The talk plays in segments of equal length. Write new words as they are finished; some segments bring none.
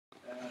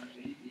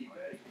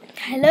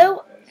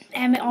Hello,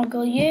 Emmett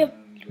Ogle here,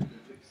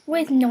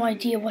 with no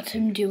idea what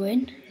I'm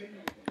doing.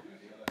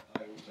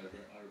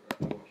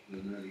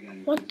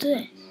 What's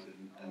this?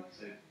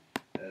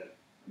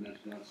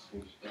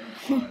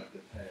 I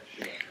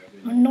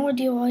have no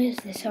idea what is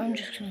this, so I'm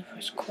just gonna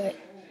press quit.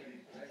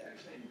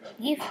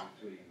 Leave.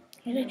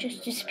 Did it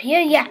just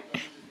disappear? Yeah.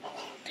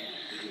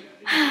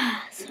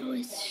 So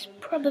it's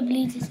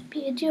probably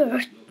disappeared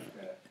here.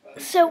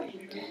 So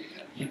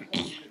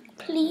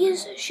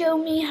please show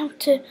me how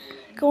to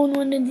go on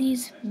one of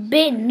these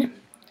bin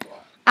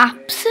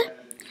apps.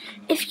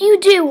 If you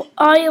do,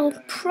 I'll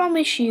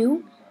promise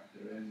you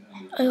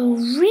I'll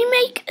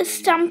remake a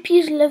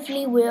Stampy's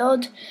Lovely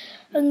World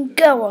and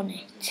go on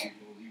it.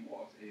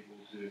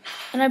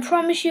 And I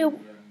promise you,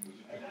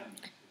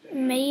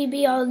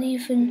 maybe I'll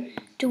even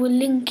do a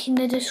link in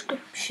the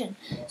description.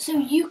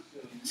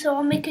 So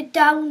I'll make a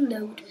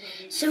download.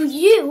 So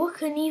you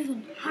can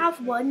even have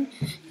one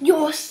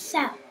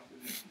yourself.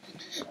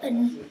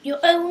 And your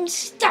own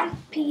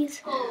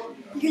Stampy's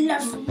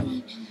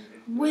Lovely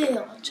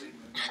World.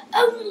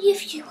 Only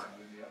if you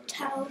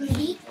tell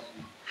me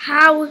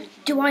how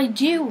do I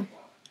do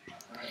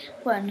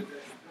one.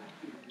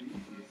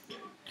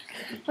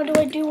 How do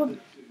I do a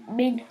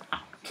big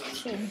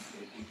action?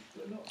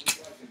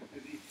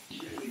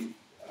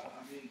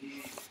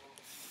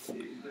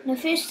 The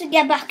first to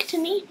get back to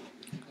me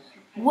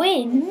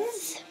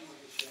wins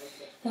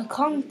the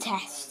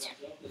contest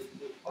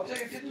of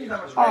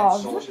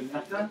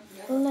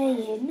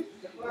playing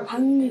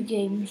Hunger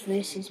Games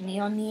versus me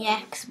on the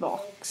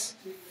Xbox.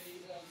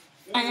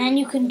 And then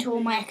you can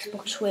tour my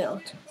Xbox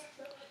world.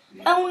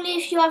 Only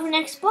if you have an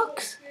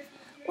Xbox,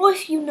 or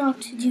if you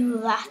not do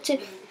that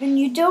and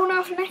you don't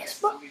have an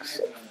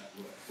Xbox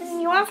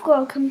and you have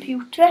got a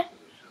computer,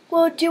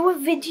 we'll do a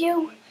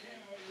video.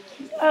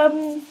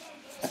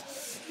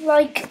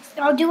 Like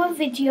I'll do a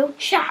video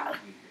chat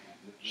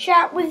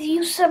with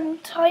you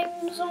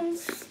sometimes on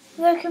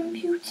the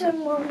computer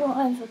or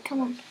whatever. Come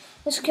on,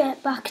 let's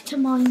get back to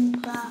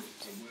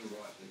Minecraft.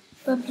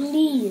 But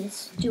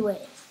please do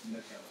it.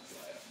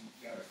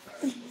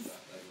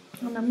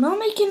 And I'm not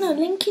making a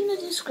link in the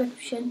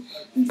description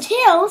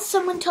until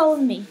someone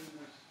told me.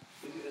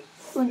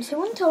 When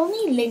someone told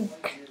me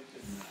link.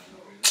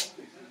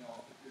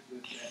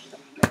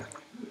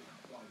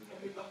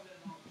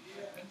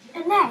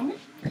 And then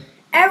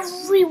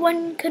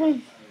everyone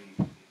can.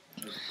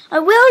 I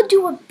will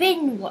do a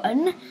bin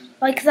one,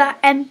 like that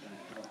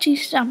empty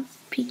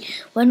Stampy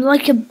one,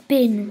 like a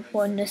bin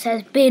one that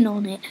says bin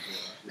on it.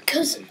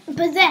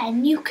 But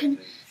then you can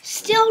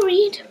still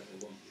read.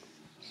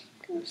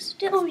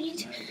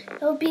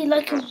 It'll be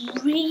like a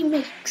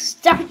remix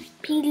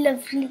Stampy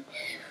Lovely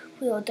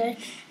World.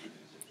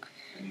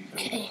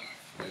 Okay.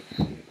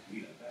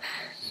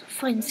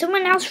 Fine,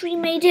 someone else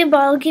remade it, but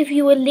I'll give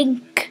you a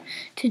link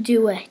to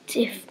do it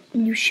if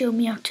you show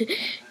me how to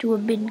do a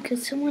bin,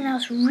 because someone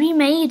else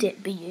remade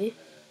it, but you.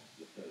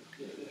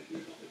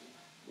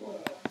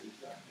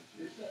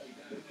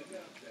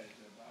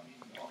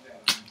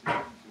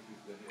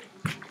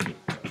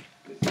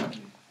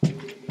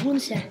 One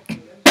sec.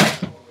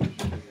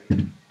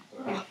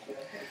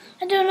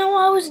 I don't know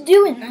what I was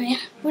doing. I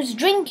was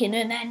drinking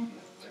and then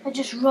I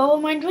just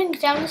rolled my drink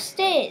down the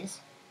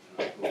stairs.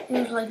 It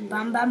was like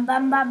bam, bam,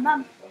 bam, bam,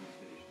 bam.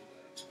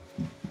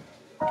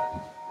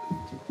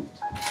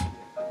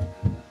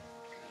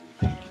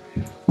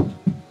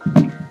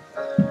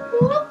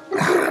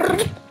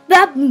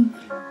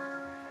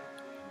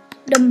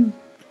 Bam.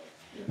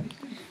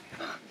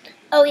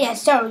 Oh yeah,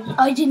 sorry,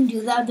 I didn't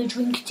do that. The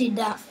drink did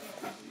that.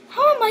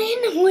 How am I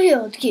in the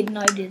world, kid? And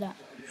I did that.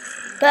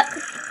 But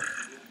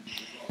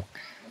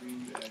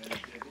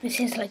this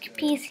is like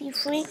PC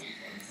free.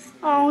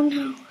 Oh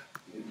no.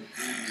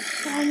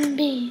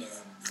 Zombie.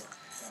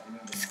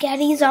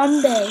 Scary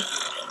zombie.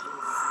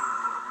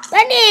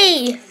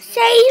 Bunny!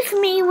 Save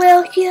me,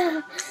 will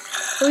you?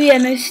 Oh yeah,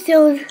 and I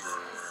still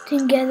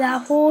didn't get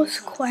that horse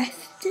quest.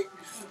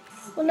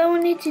 All I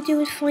wanted to do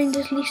is find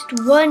at least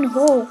one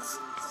horse.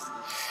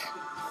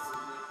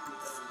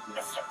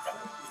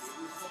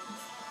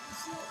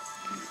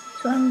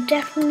 So I'm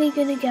definitely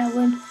gonna get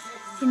one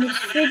in this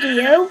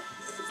video.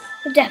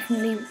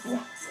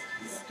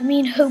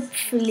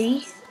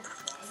 Hopefully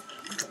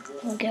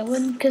I'll get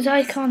one, because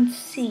I can't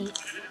see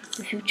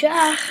the future.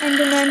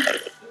 Enderman,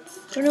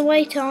 run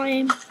away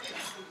time.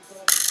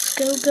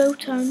 Go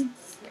time.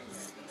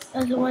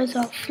 Otherwise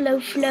I'll flow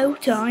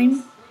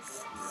time.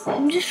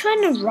 I'm just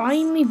trying to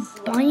rhyme me,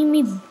 buy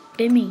me,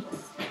 bimmy,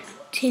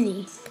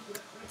 tilly.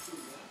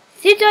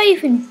 Did I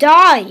even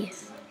die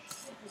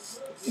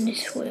in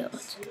this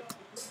world?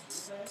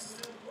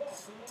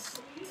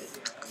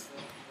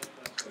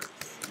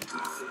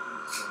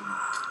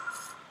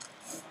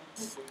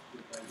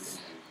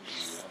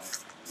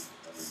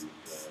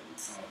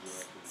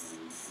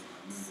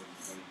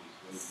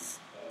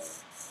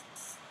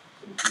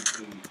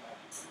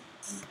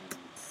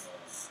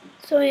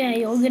 So yeah,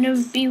 you're gonna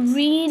be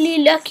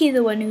really lucky,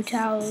 the one who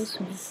tells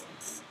me.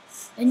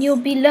 And you'll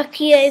be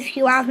luckier if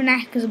you have an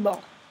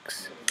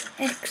Xbox.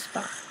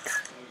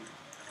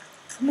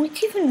 I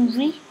might even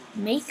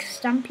remake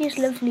Stampy's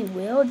Lovely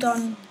World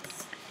on,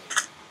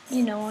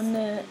 on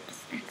the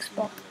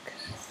Xbox.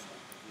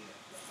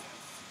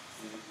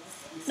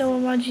 Now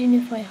imagine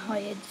if I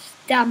hired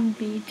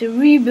Stampy to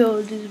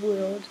rebuild his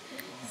world,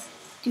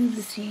 do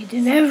the seed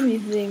and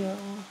everything.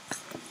 Oh.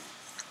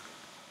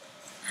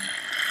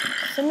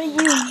 Some of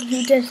you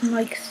who doesn't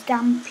like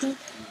Stampy,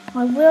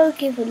 I will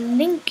give a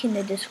link in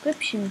the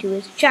description to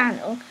his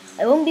channel.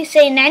 I won't be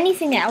saying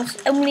anything else,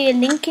 only a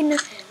link in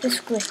the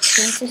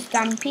description to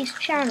Stampy's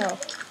channel.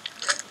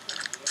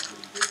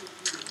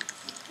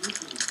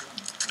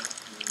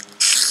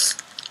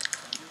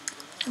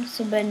 That's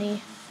a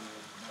bunny.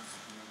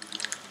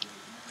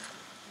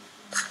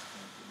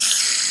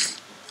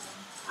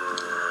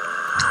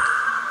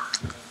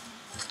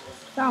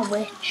 That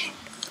witch.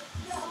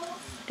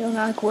 Don't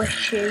like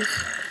witches.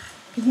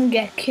 You can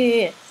get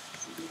cursed.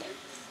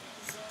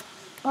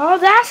 Oh,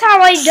 that's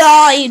how I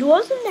died,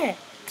 wasn't it?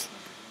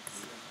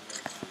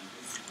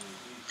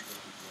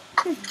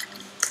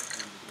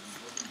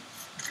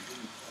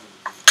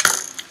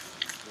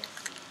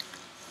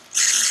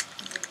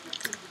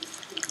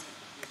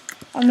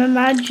 I'm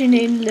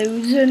imagining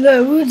loads and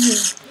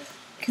loads of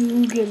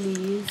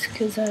googlies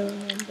because I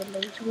remember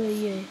loads where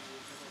you.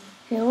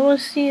 All I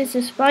see is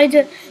a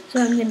spider,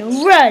 so I'm gonna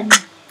run. I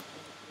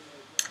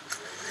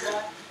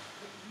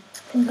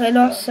think I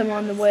lost some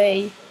on the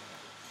way.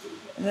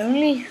 I'm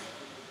only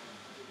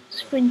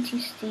Sprinty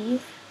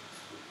Steve.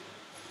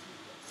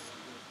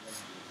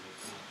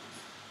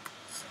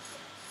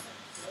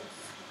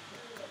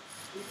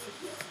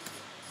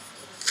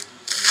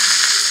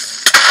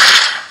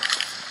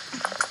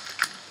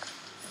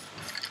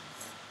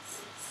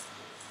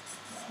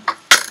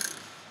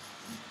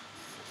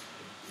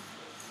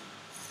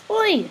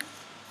 Oi!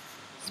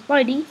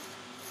 Spidey.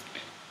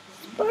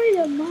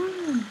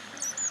 Spider-Man.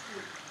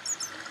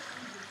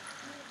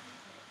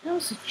 That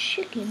was a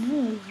chicken.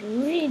 That was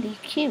really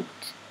cute.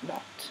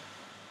 Not.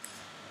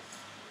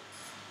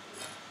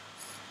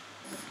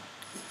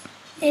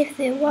 If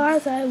there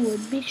was, I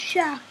would be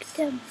shocked.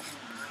 I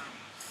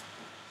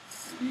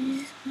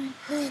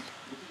could.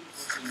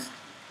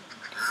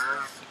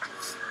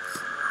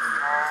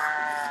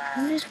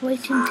 I'm just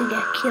waiting to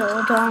get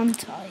killed,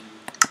 aren't I?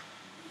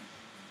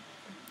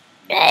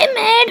 Hey,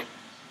 man!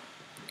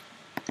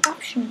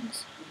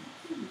 Options.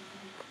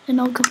 Then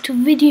I'll go to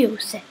video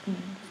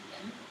settings.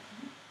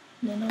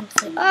 And then I'll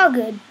say, oh,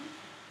 good.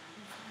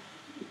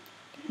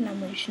 Not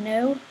much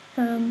no.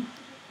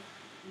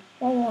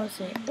 What was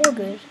it? Oh,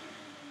 good.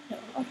 No,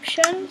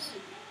 options.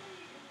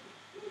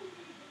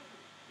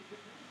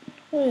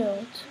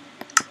 World.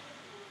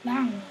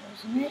 Lang,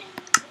 wasn't it?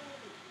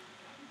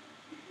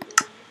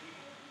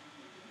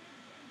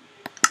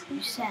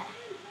 Reset.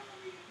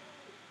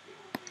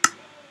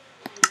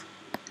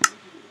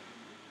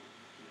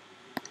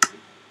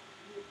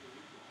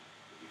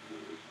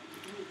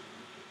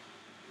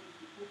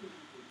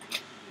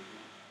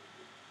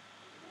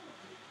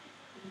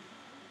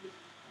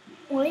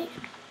 Wait.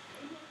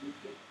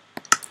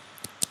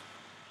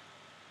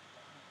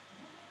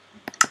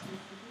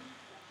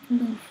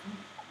 Move.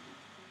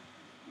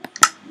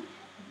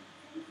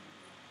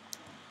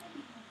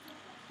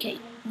 Okay,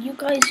 you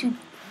guys who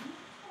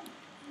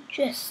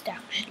just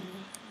actually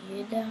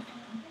hear that.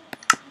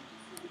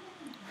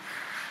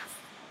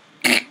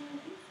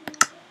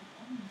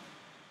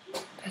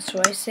 That's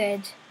what I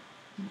said.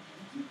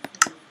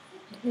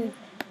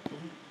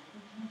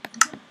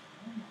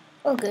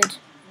 Oh, good.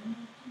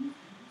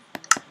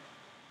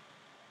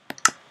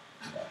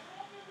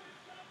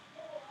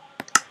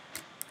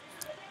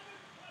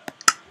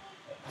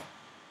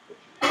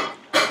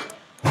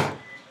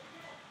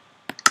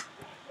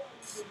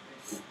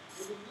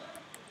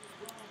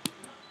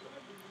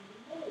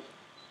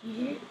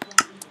 Yeah.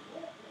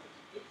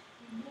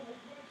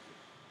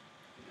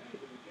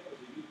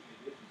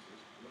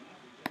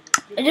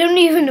 I don't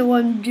even know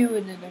what I'm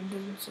doing and I'm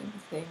doing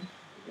something.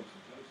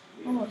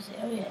 What was it?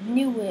 Oh yeah,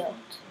 New World.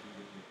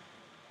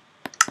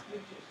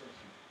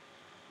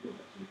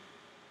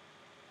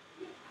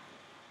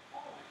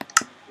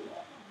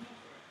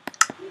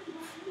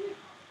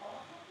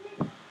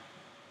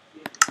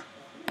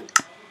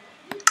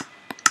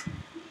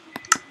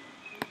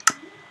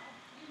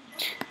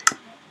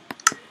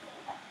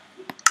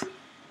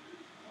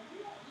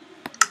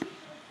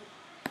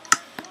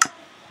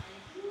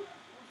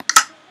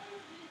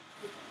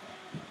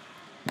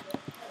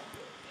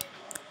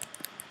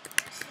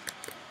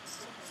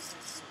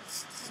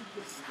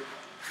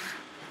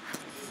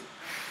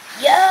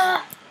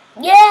 Yeah!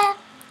 Yeah!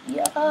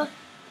 Yeah!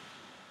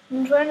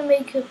 I'm trying to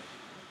make a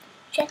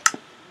check.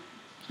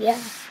 Yeah.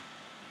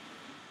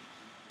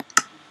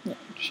 No,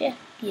 check.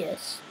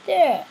 Yes,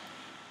 there.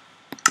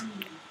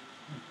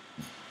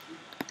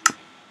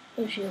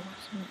 Oh, she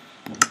wasn't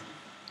it?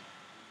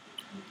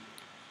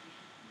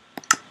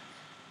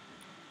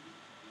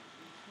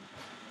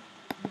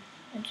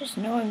 I just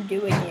know I'm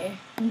doing it.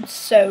 I'm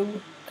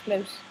so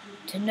close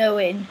to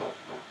knowing.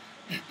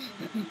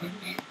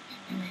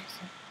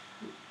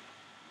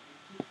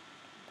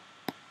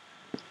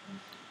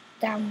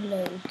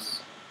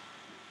 downloads.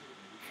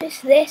 If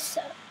it's this,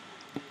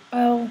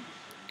 oh,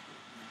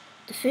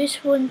 the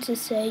first one to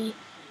say,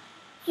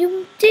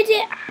 you did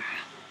it,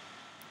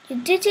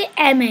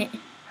 Emmett.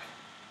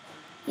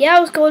 Yeah, I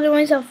was calling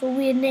myself a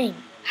weird name.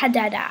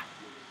 Hadada.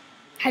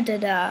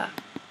 Hadada.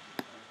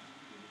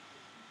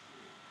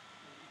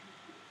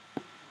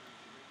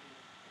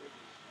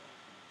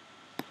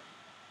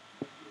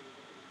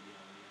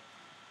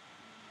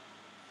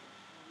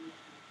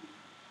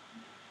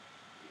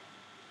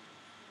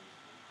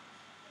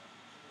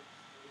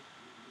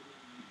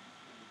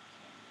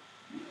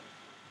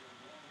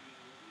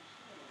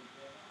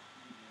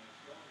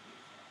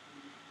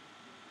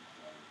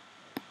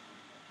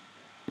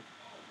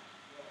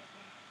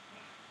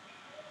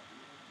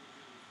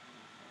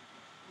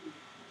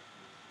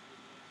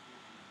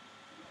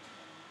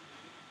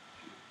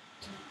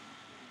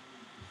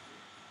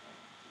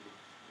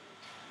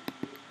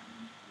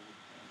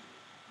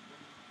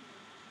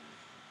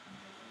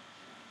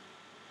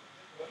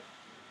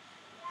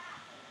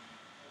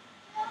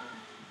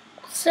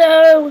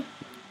 So,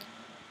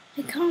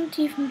 I can't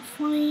even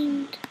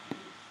find...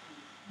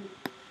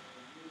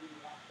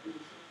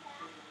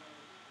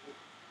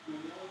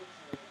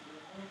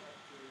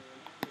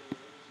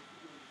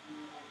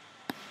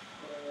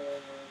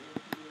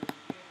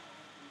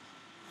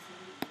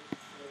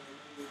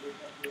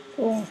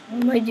 Oh,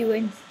 what am I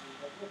doing?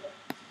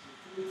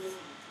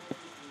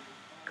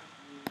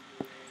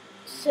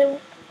 So,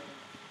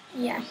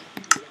 yeah,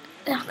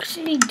 it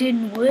actually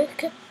didn't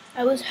work.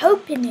 I was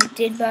hoping it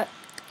did, but...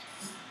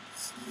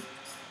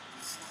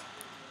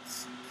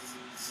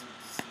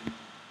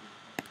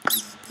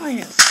 I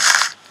know.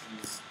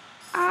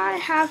 I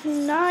have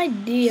an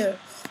idea.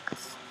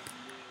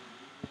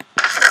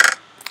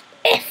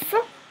 If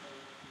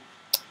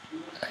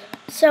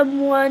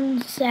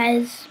someone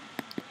says,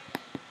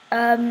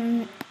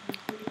 oh,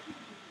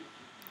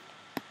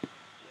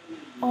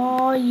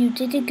 you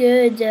did it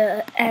good,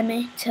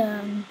 Emmett,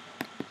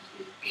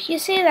 if you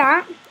say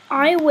that,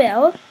 I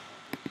will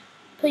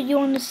put you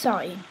on the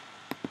sign.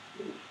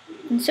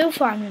 And so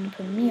far I'm going to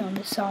put me on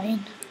the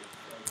sign.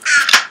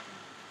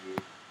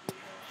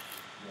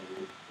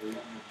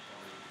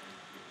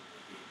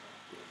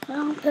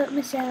 I'll put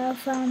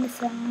myself on the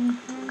sign.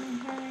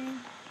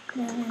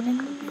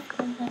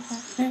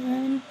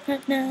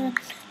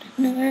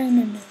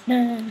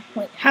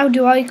 Wait, how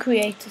do I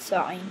create a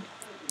sign?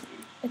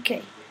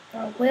 Okay,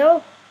 I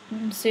will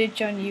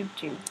search on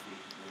YouTube.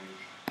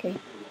 Okay,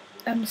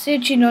 I'm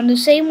searching on the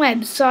same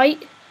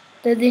website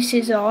that this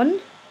is on.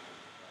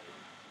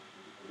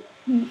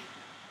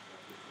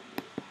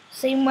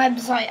 Same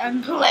website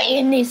I'm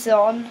playing this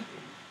on.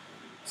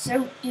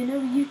 So, you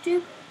know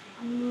YouTube?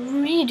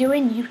 I'm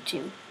redoing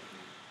YouTube.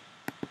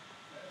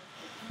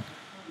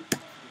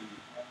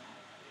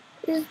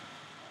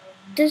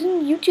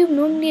 Doesn't YouTube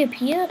normally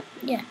appear?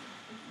 Yeah.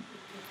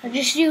 I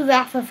just do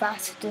that for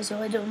faster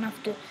so I don't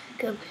have to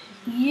go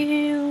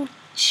YouTube.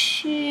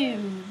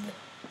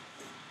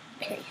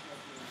 Okay.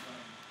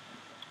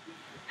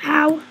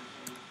 How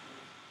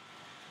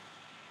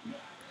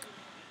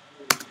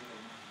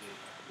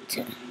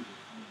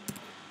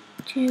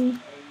to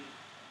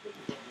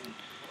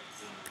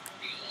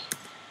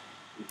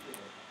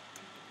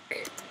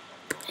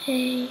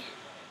a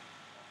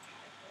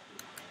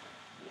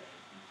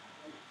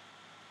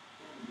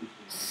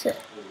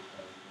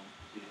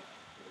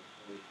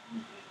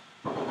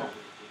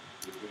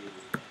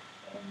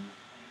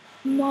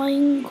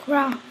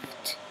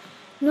Minecraft,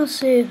 not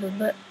server,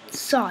 but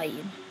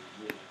sign.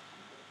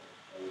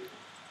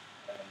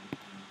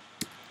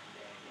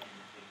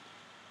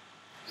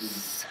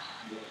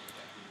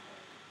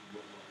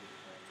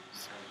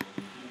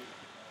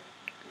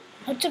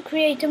 How to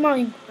create a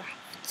Minecraft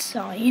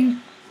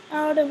sign.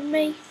 How to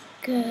make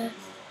a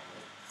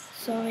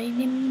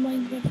sign in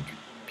Minecraft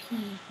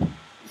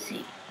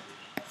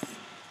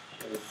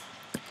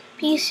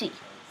PC.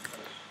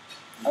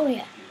 Oh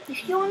yeah,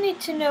 if you wanted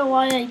to know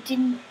why I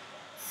didn't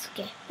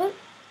skip it,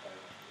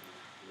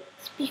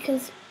 it's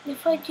because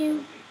if I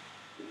do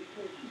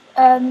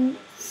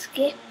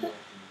skip,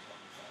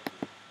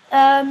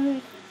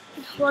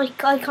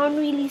 like I can't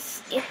really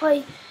skip,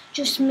 I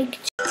just make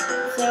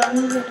so I'm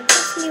going to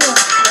quickly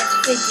watch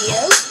this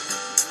video,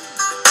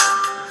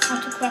 how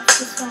to craft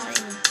a sign.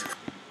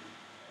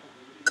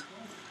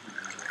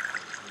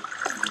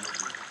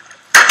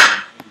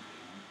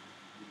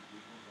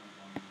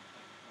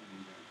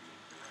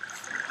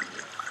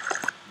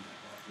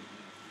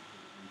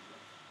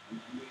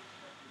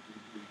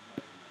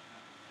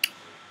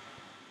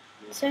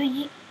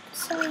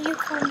 So you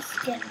can't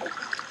skip it.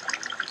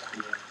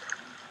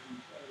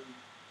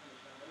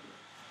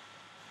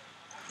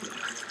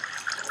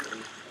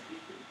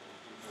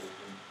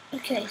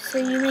 Okay, so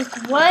you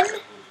make one,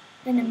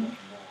 and then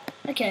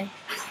okay.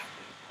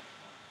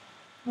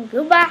 I'll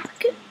go back.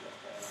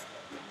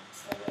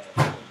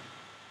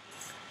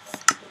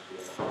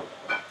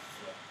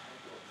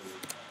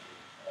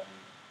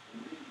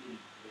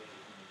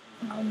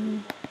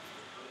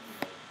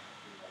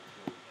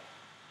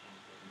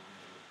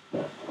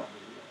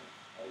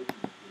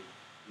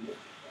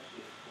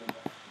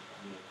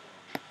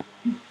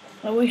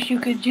 I wish you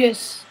could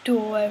just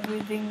store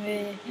everything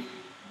there.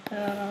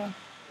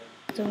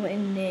 So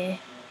in there.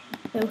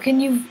 So can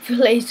you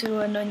place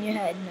one on your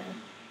head now?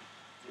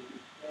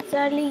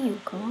 Sadly, you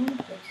can't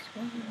place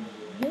one on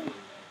your head.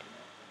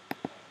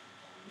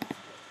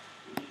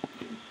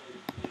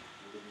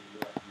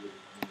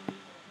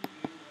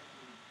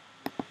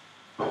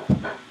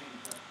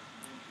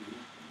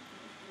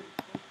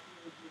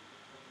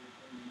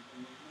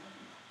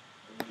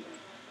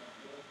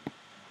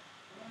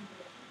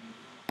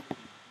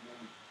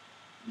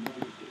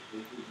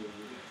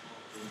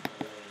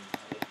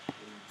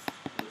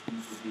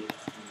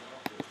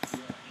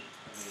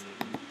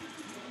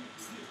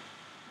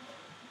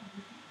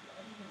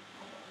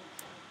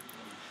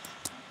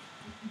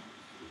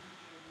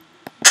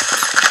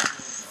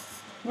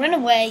 Run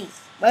away.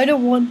 I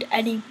don't want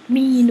any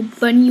mean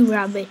bunny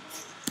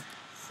rabbits.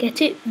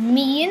 Get it?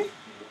 Mean?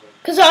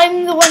 Because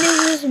I'm the one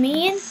who was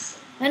mean.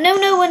 I know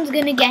no one's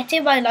going to get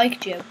it, but I like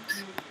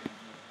jokes.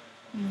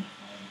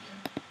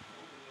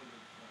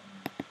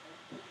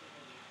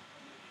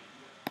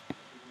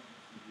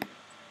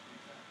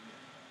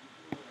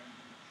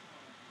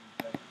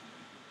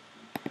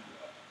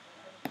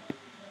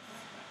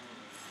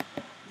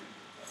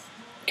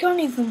 Can't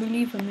even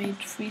believe I made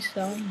 3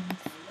 signs.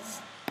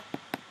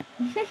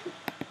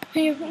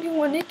 I only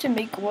wanted to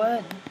make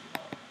 1.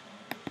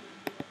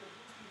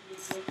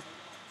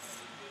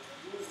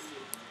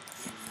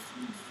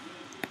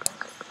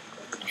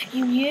 If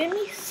you hear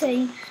me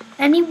say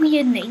any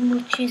weird name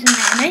which isn't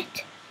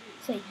Emmett,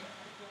 say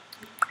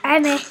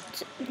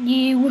Emmett,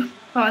 you.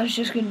 I was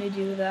just gonna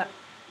do that.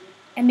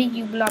 Emmett,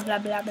 you blah blah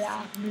blah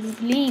blah blah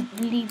blah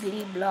blah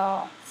blah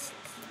blah.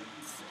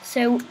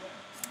 So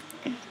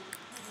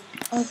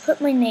I'll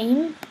put my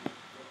name.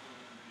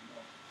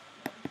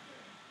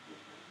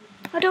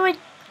 How do I?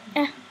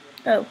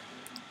 Oh.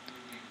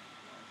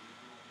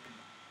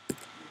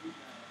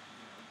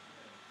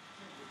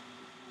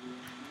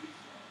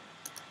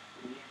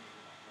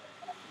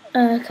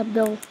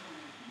 Capital.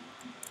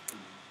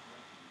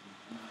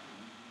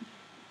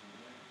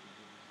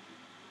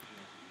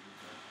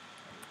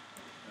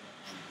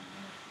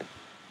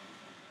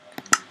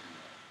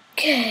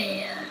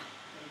 Okay.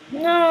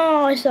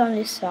 No, it's on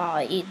this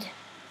side.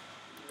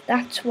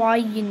 That's why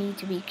you need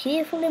to be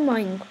careful in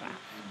Minecraft.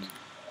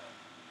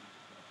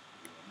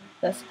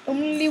 That's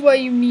only why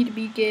you need to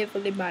be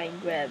careful in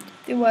Minecraft.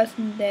 If it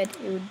wasn't that,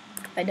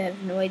 I'd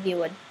have no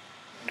idea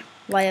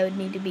why I would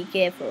need to be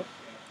careful.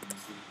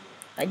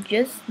 I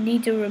just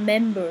need to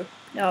remember.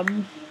 What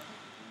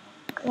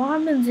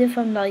happens if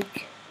I'm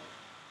like?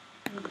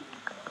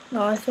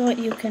 No, I thought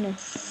you can.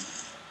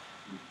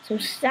 So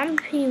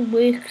Stampy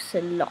works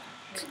a lot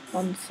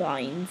on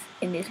signs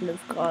in his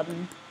love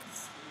garden.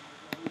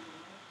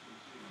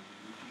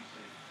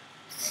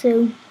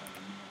 So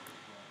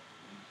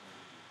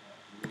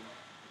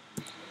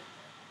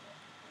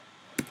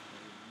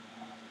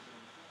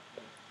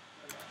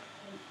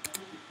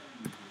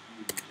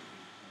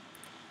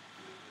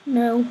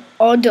no,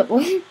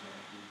 audible.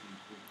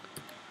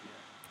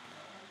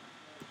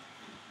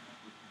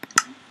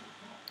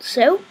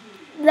 So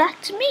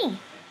that's me.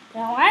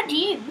 Now add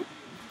you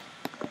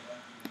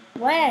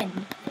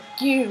when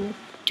you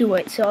do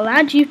it. So I'll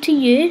add you to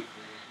you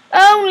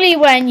only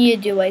when you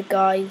do it,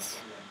 guys.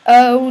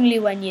 Only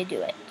when you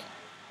do it.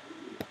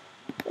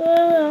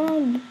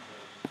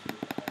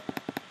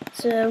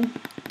 So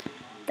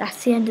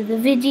that's the end of the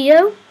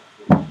video.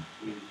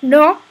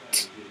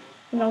 Not.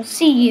 And I'll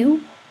see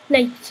you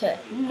later.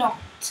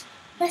 Not.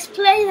 Let's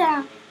play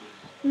that.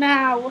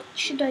 Now, what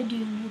should I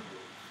do?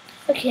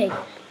 Okay,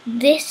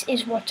 this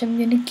is what I'm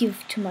going to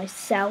give to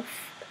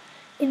myself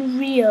in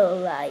real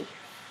life.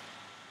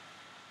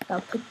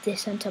 I'll put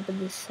this on top of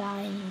the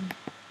sign.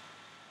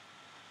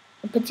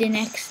 I'll put the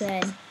next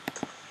then.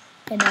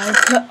 And I'll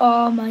put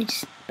all my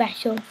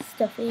special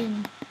stuff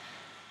in.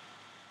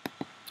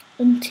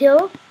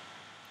 Until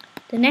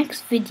the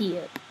next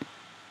video.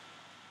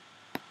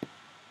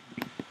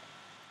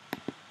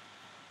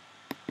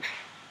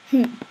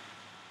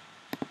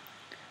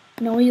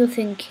 Now you're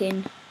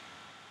thinking,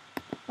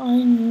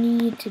 I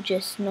need to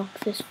just knock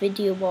this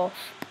video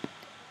off.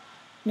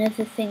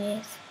 Another thing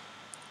is,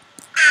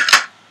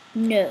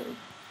 no.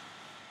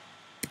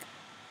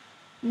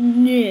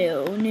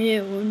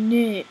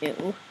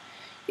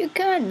 You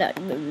can't knock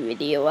the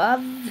video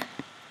off.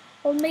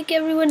 I'll make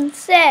everyone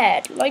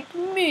sad, like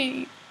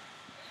me.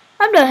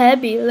 I'm not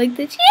happy like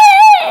this.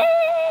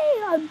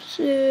 Yay! I'm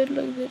sad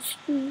like this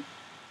too.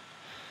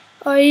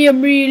 I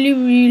am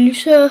really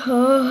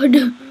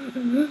sad.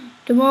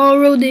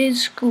 Tomorrow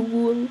there's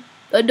school.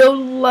 I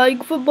don't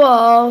like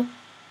football.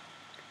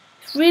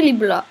 It's really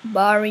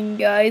boring,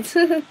 guys.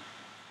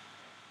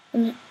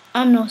 And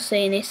I'm not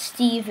saying it,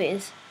 Steve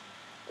is.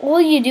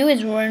 All you do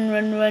is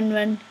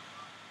run.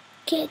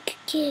 Kick.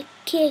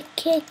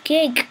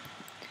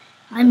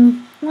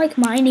 I'm like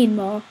mining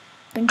more.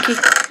 And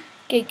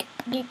kick.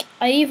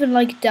 I even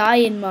like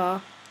dying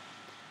more.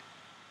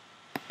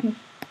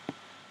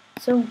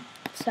 So,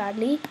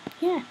 sadly,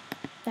 yeah,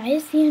 that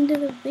is the end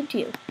of the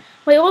video.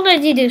 Wait, all I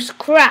did is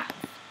craft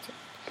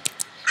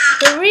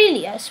But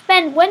really, I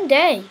spent one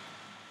day,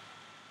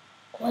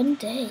 and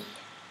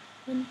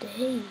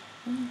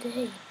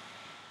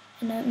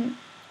I'm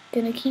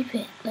gonna keep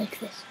it like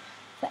this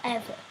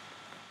forever.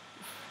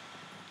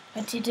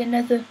 I did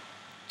another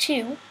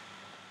 2,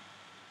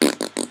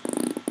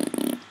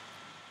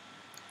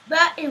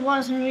 but it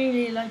wasn't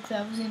really like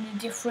that. It was in a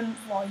different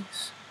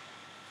voice.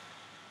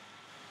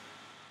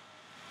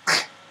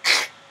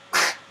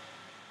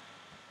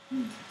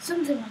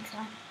 Something like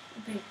that.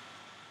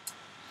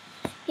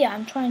 Yeah,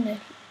 I'm trying to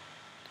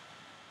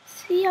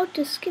see how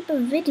to skip a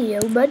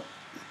video, but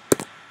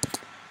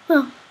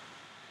well,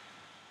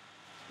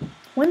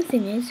 one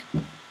thing is,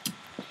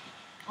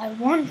 I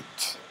want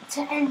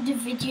to end the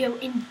video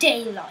in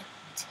daylight.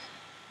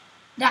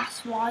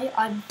 That's why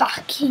I'm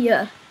back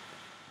here.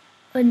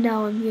 And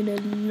now I'm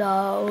gonna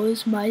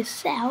lose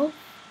myself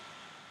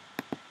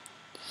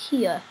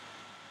here.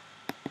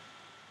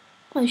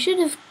 I should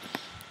have,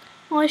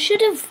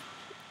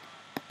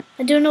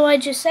 I don't know why I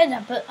just said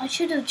that, but I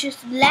should have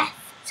just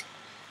left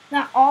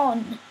that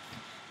on.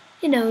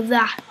 You know what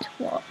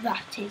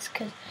that is,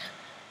 because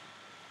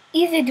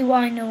either do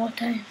I know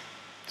what I'm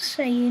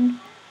saying,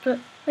 but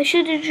I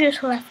should have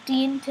just left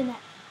the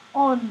internet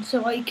on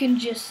so I can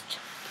just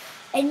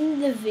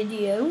end the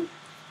video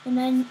and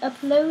then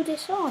upload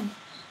this on.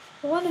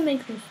 I want to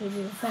make this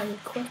video very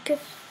quick.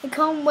 I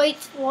can't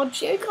wait to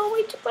watch it. I can't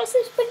wait to press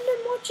this button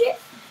and watch it.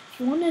 If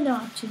you want to know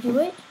how to do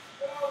it,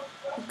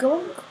 go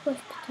on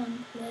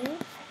QuickTime Player.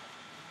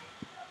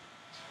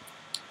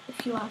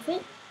 If you have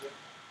it,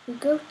 you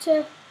go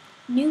to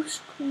New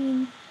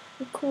Screen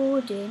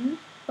Recording.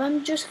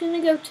 I'm just going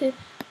to go to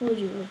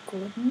Audio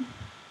Recording.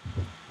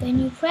 Then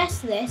you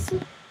press this,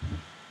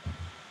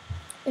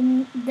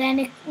 and then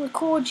it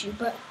records you.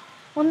 But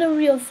on the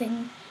real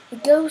thing,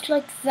 it goes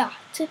like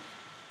that.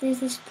 There's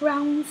this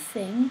brown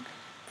thing,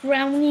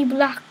 browny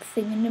black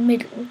thing in the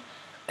middle.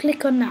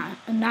 Click on that,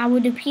 and that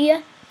would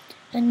appear.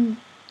 And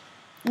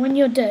when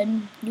you're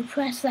done, you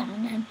press that,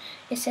 and then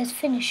it says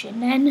finishing.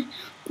 Then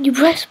you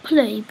press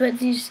play, but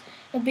there's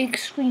a big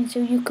screen so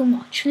you can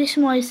watch.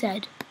 Listen what I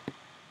said.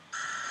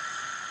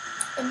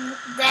 And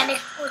then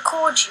it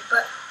records you,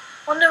 but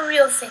on the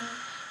real thing,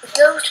 it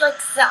goes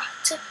like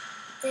that.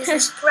 There's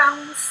this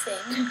brown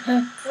thing,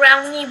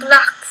 browny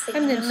black thing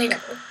in the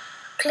middle.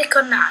 Click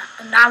on that,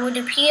 and that would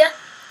appear.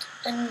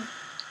 And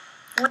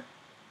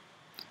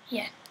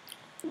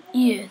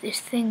yeah, this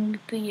thing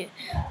appear.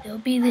 There'll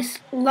be this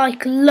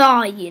like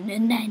line,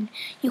 and then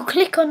you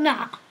click on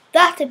that.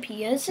 That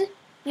appears.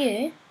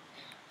 Yeah,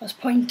 I was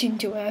pointing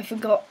to it. I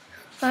forgot.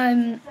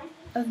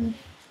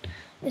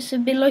 It's a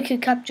bit like a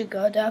capture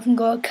card. I haven't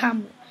got a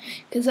camera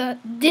because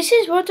this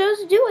is what I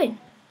was doing.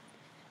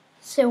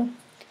 So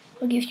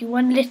I'll give you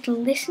one little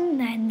listen,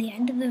 then the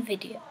end of the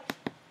video.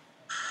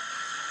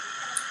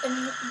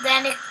 And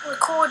then it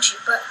records you,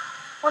 but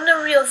on the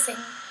real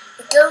thing,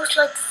 it goes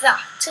like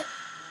that.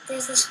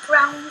 There's this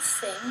brown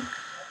thing,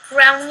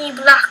 browny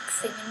black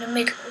thing in the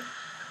middle.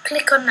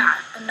 Click on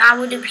that, and that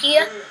would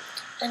appear.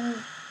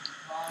 And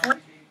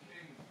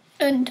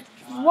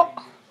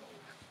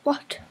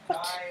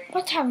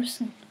what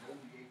Harrison?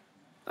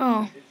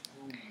 Oh,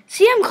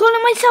 see, I'm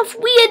calling myself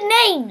weird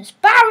names.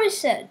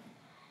 Barrison.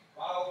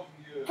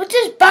 What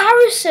does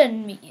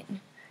Barrison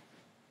mean?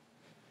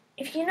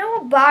 If you know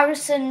what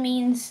Barrison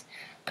means,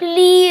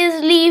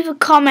 please leave a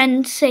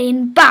comment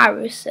saying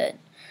Barrison.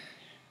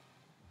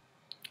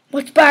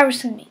 What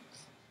Barrison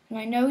means. And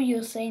I know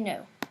you'll say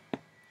no.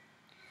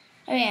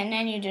 Oh yeah, and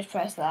then you just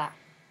press that.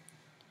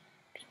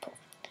 People.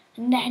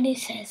 And then it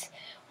says,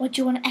 what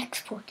do you want to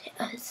export it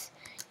as?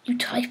 You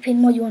type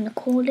in what you want to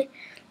call it.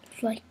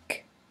 It's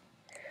like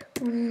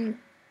and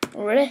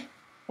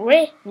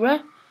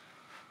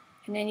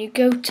then you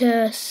go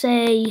to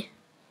say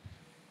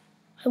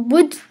I'm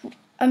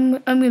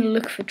gonna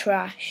look for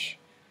trash.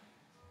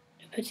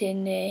 Put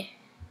in there.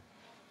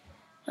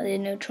 Oh, there's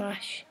no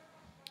trash.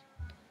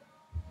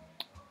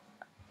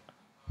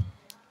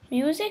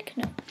 Music?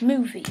 No.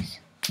 Movies.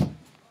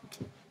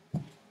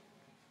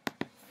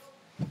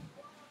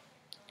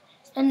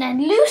 And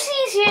then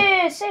Lucy's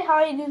here. Say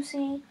hi,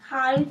 Lucy.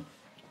 Hi.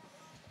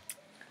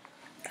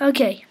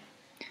 Okay.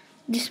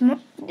 This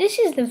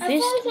is the I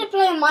thought we were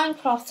playing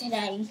Minecraft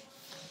today.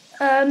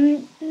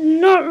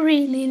 Not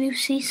really,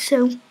 Lucy.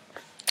 So,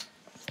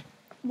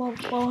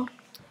 well,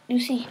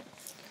 Lucy.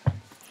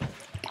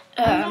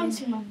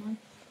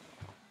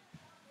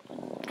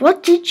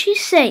 What did she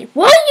say?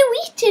 What are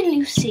you eating,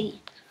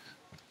 Lucy?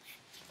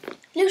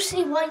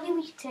 Lucy, what are you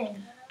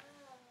eating?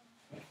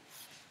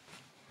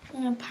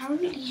 And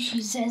apparently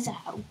she says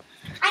how.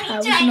 I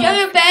need a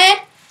yo-yo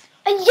bear.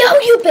 A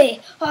yo-yo bear.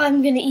 Oh,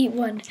 I'm gonna eat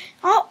one.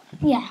 Oh,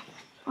 yeah,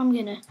 I'm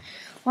gonna.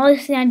 Well,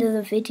 it's the end of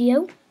the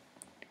video.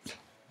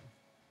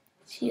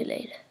 See you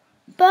later.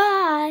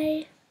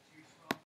 Bye.